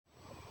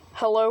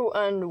Hello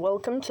and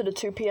welcome to the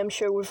 2 p.m.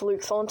 show with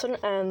Luke Thornton,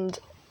 and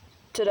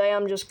today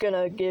I'm just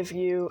gonna give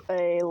you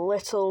a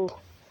little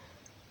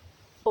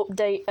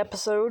update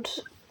episode,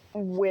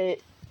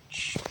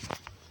 which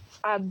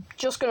I'm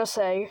just gonna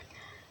say,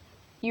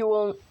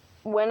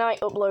 when I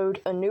upload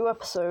a new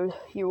episode,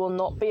 you will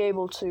not be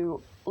able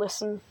to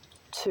listen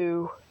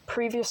to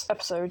previous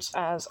episodes,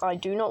 as I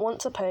do not want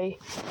to pay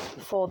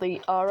for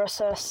the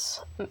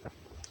RSS,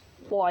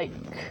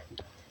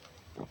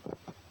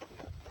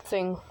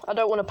 thing. I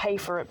don't want to pay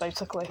for it,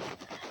 basically.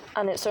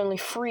 And it's only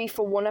free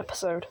for one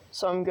episode,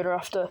 so I'm gonna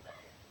have to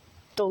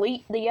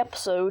delete the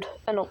episode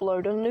and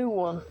upload a new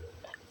one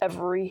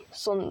every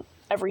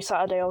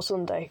Saturday or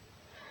Sunday.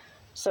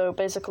 So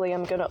basically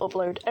I'm gonna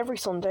upload every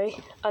Sunday.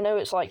 I know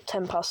it's like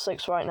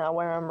 6:10 right now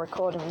where I'm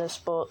recording this,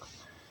 but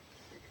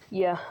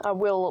yeah, I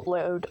will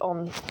upload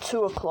on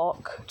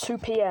 2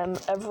 p.m.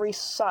 every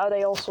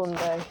Saturday or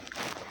Sunday.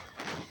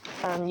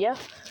 And yeah.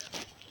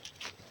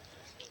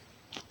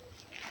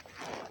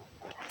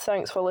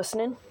 Thanks for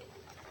listening.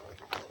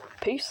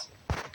 Peace.